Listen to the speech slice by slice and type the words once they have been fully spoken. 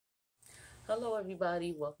Hello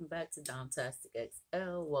everybody, welcome back to Domtastic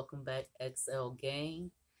XL. Welcome back XL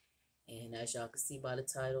Gang. And as y'all can see by the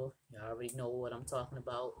title, y'all already know what I'm talking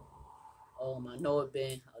about. I know it's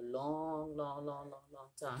been a long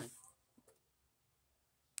time.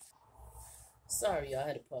 Sorry, y'all, I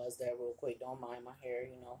had to pause that real quick. Don't mind my hair,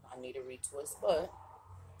 I need a retwist, but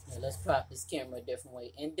yeah, let's prop this camera a different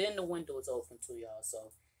way. And then the window is open too, y'all.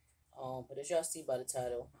 So but as y'all see by the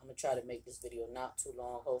title, I'm gonna try to make this video not too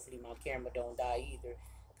long. Hopefully my camera don't die either,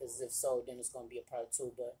 because if so, then it's gonna be a part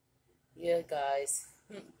 2. But yeah, guys,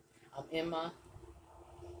 I'm in my.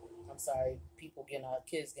 I'm sorry,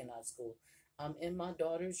 kids getting out of school. I'm in my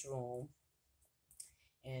daughter's room,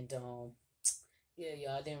 and yeah,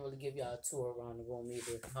 y'all, I didn't really give y'all a tour around the room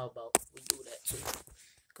either. How about we do that too?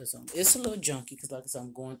 Cause it's a little junky, cause like I said,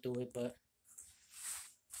 I'm going through it, but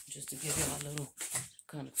just to give y'all a little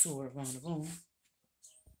kind of tour around the room.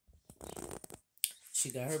 She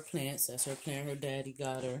got her plants. That's her plant. Her daddy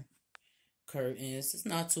got her curtains. It's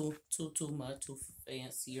not too much, too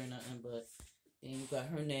fancy or nothing, but then you got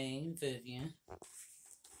her name, Vivian.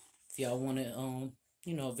 If y'all wanted a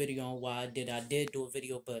video on why I did do a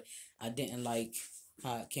video, but I didn't like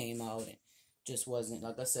how it came out. It just wasn't,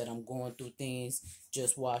 like I said, I'm going through things.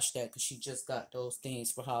 Just watch that, because she just got those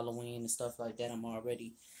things for Halloween and stuff like that. I'm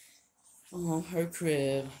already her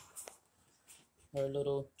crib, her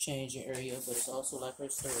little changing area, but it's also like her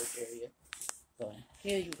storage area. But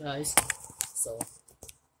yeah, you guys, so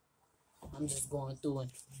I'm just going through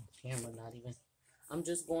and camera not even. I'm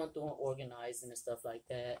just going through and organizing and stuff like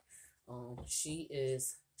that. She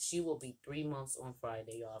will be 3 months on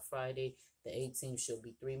Friday, y'all. Friday the 18th, she'll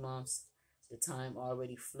be 3 months. The time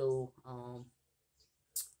already flew. I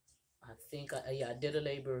think I did a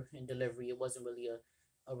labor and delivery. It wasn't really a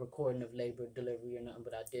recording of labor delivery or nothing,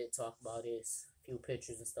 but I did talk about it. A few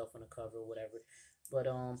pictures and stuff on the cover or whatever. But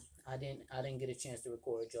I didn't get a chance to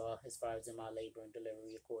record, y'all, as far as in my labor and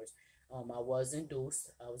delivery, of course. I was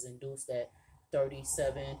induced. I was induced at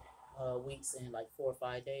 37 weeks and like 4 or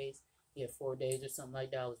 5 days. Yeah, 4 days or something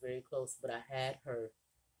like that. I was very close, but I had her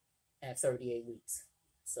at 38 weeks.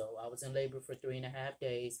 So I was in labor for 3.5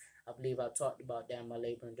 days. I believe I talked about that in my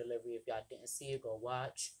labor and delivery. If y'all didn't see it, go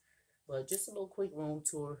watch. But just a little quick room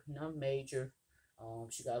tour, nothing major.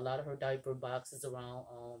 She got a lot of her diaper boxes around.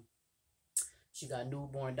 She got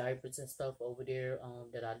newborn diapers and stuff over there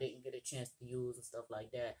that I didn't get a chance to use and stuff like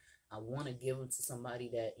that. I want to give them to somebody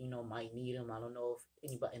that, might need them. I don't know if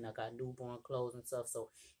anybody, and I got newborn clothes and stuff. So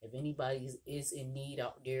if anybody is in need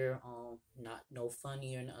out there, not no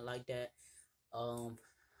funny or nothing like that,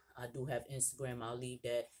 I do have Instagram. I'll leave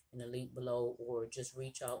that in the link below, or just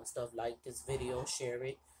reach out and stuff, like this video, share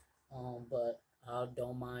it. But I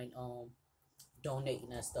don't mind donating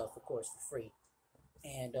that stuff, of course, for free.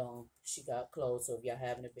 And she got clothes, so if y'all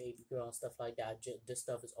having a baby girl and stuff like that, this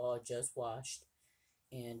stuff is all just washed,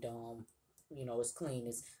 and it's clean.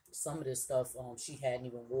 It's some of this stuff she hadn't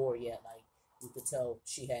even wore yet. Like, you could tell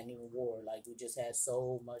she hadn't even wore. Like, we just had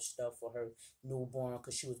so much stuff for her newborn,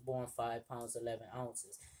 because she was born 5 pounds 11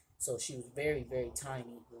 ounces, so she was very, very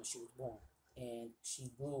tiny when she was born, and she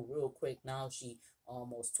grew real quick. Now she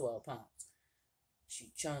almost 12 pounds.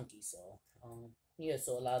 She chunky. So yeah,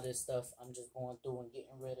 so a lot of this stuff I'm just going through and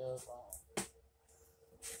getting rid of.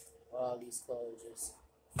 All these clothes,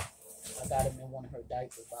 I got them in one of her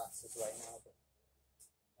diaper boxes right now, but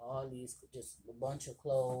all these, just a bunch of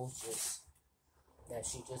clothes, just that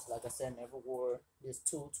she just, like I said, never wore. This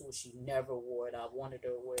tutu, she never wore it. I wanted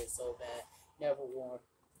her to wear it so bad, never wore it.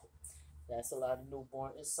 That's a lot of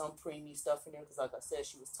newborn. There's some preemie stuff in there, because like I said,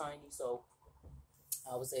 she was tiny, so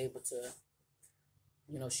I was able to,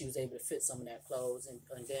 she was able to fit some of that clothes. And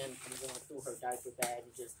then I'm going through her diaper bag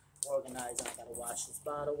and just organizing. I gotta wash this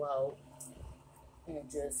bottle out, and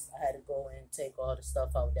just, I had to go and take all the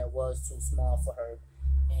stuff out that was too small for her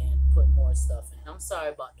and put more stuff in. I'm sorry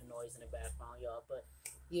about the noise in the background, y'all, but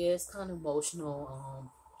yeah, it's kind of emotional.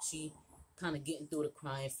 She kind of getting through the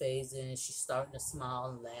crying phase, and she's starting to smile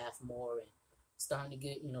and laugh more, and starting to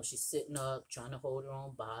get, she's sitting up, trying to hold her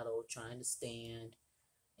own bottle, trying to stand,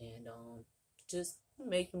 and just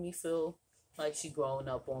making me feel like she growing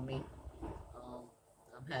up on me.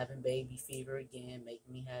 I'm having baby fever again,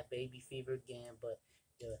 making me have baby fever again, but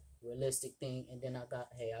the realistic thing, and then I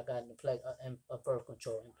got a birth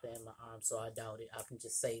control implant in my arm, so I doubt it. I can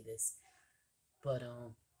just say this, but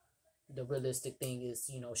the realistic thing is,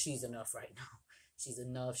 she's enough right now. She's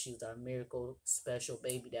enough. She's our miracle special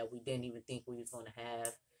baby that we didn't even think we was gonna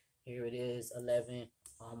have. Here it is, 11,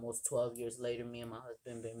 almost 12 years later. Me and my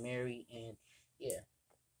husband been married, and yeah,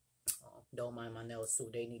 don't mind my nails too.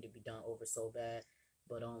 They need to be done over so bad.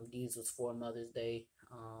 But these was for Mother's Day.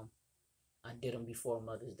 I did them before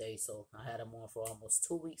Mother's Day, so I had them on for almost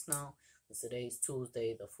 2 weeks now. Today's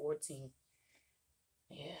Tuesday the 14th.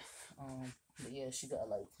 Yeah, but yeah, she got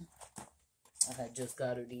like, I had just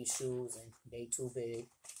got her these shoes and they too big.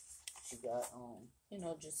 She got you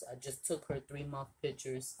know, I just took her 3-month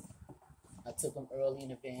pictures. I took them early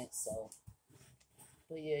in advance, so.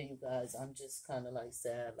 But yeah, you guys, I'm just kind of like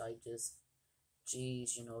sad, like just,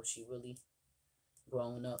 geez, you know, she really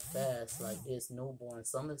growing up fast. Like this newborn,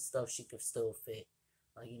 some of the stuff she could still fit,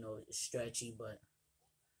 like, you know, it's stretchy, but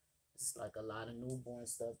it's like a lot of newborn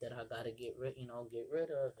stuff that I gotta get rid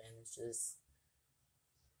of, and it's just,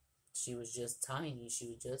 she was just tiny. She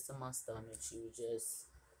was just in my stomach. She was just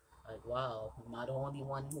like, wow, am I the only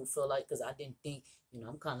one who feel like? Because I didn't think, you know,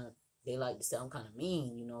 I'm kind of. They like to say I'm kind of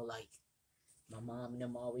mean, you know, like my mom and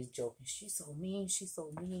them always joking. She's so mean. She's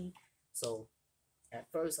so mean. So at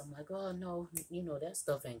first I'm like, oh no, you know, that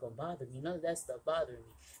stuff ain't gonna bother me. None of that stuff bothering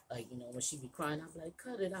me. Like, you know, when she be crying, I'm like,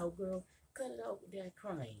 cut it out, girl. Cut it out with that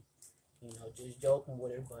crying. You know, just joking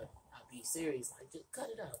with her, but I be serious. Like, just cut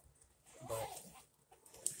it out. But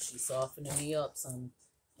she's softening me up some,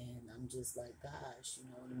 and I'm just like, gosh, you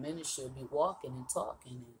know, in a minute she'll be walking and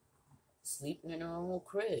talking and sleeping in her own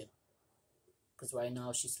crib. Because right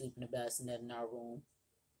now she's sleeping in the bassinet in our room.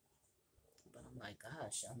 But I'm like,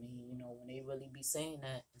 gosh, I mean, you know, when they really be saying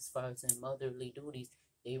that as far as in motherly duties,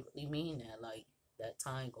 they really mean that. Like, that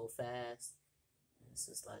time go fast. And it's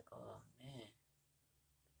just like, oh, man.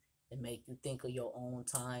 It make you think of your own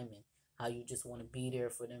time and how you just want to be there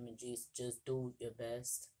for them and just do your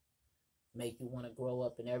best. Make you want to grow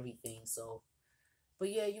up and everything. So, but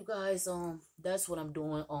yeah, you guys, that's what I'm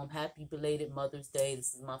doing. Happy belated Mother's Day.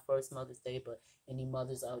 This is my first Mother's Day, but any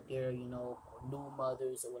mothers out there, you know, or new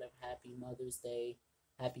mothers or whatever, happy Mother's Day.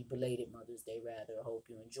 Happy belated Mother's Day, rather. I hope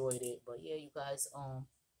you enjoyed it. But yeah, you guys,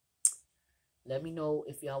 let me know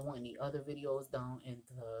if y'all want any other videos down in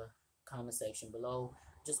the comment section below.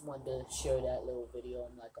 Just wanted to share that little video.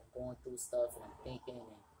 I'm going through stuff and I'm thinking,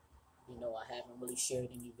 and you know, I haven't really shared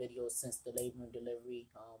any videos since the labor and delivery.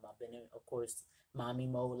 I've been in, of course, mommy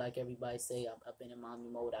mode, like everybody say. I've been in mommy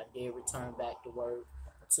mode. I did return back to work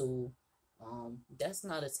too. That's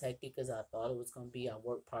not as hectic as I thought it was gonna be. I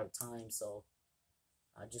work part-time, so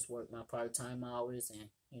I just work my part-time hours. And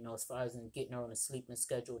you know, as far as in getting her on a sleeping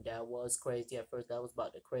schedule, that was crazy at first. That was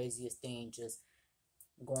about the craziest thing. Just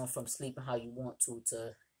going from sleeping how you want to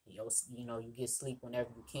you know, you get sleep whenever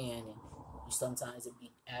you can, and you sometimes it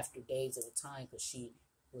be after days at a time, because she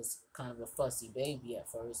was kind of a fussy baby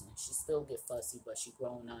at first, and she still get fussy, but she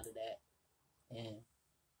growing out of that, and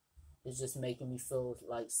it's just making me feel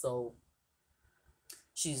like, so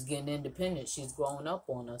she's getting independent, she's growing up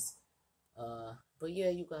on us. But yeah,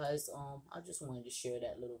 you guys, I just wanted to share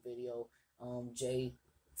that little video. Jay,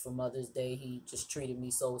 for Mother's Day, he just treated me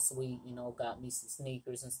so sweet, you know, got me some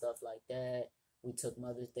sneakers and stuff like that. We took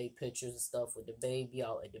Mother's Day pictures and stuff with the baby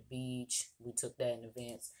out at the beach. We took that in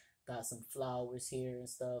advance. Got some flowers here and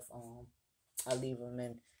stuff. I leave them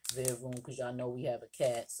in their room because y'all know we have a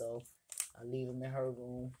cat, so I leave them in her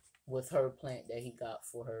room with her plant that he got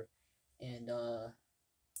for her, and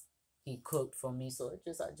he cooked for me. So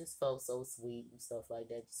I just felt so sweet and stuff like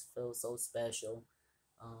that. Just felt so special.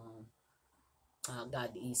 I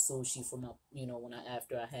got to eat sushi for my, you know,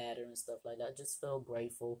 after I had her and stuff like that. I just felt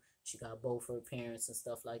grateful. She got both her parents and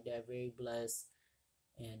stuff like that. Very blessed.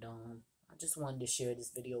 And I just wanted to share this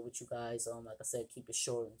video with you guys. Like I said, keep it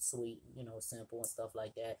short and sweet, you know, simple and stuff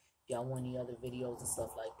like that. If y'all want any other videos and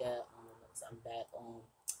stuff like that, I'm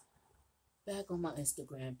back on my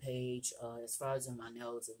Instagram page. As far as in my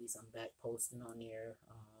nails, at least I'm back posting on there.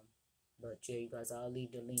 But yeah, you guys, I'll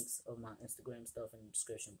leave the links of my Instagram stuff in the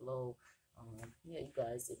description below. Yeah, you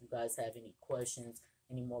guys, if you guys have any questions,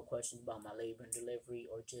 any more questions about my labor and delivery,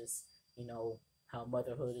 or just, you know, how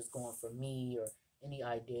motherhood is going for me, or any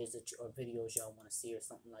ideas or videos y'all want to see or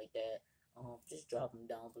something like that, just drop them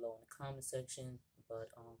down below in the comment section. But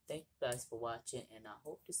thank you guys for watching, and I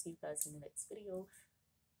hope to see you guys in the next video.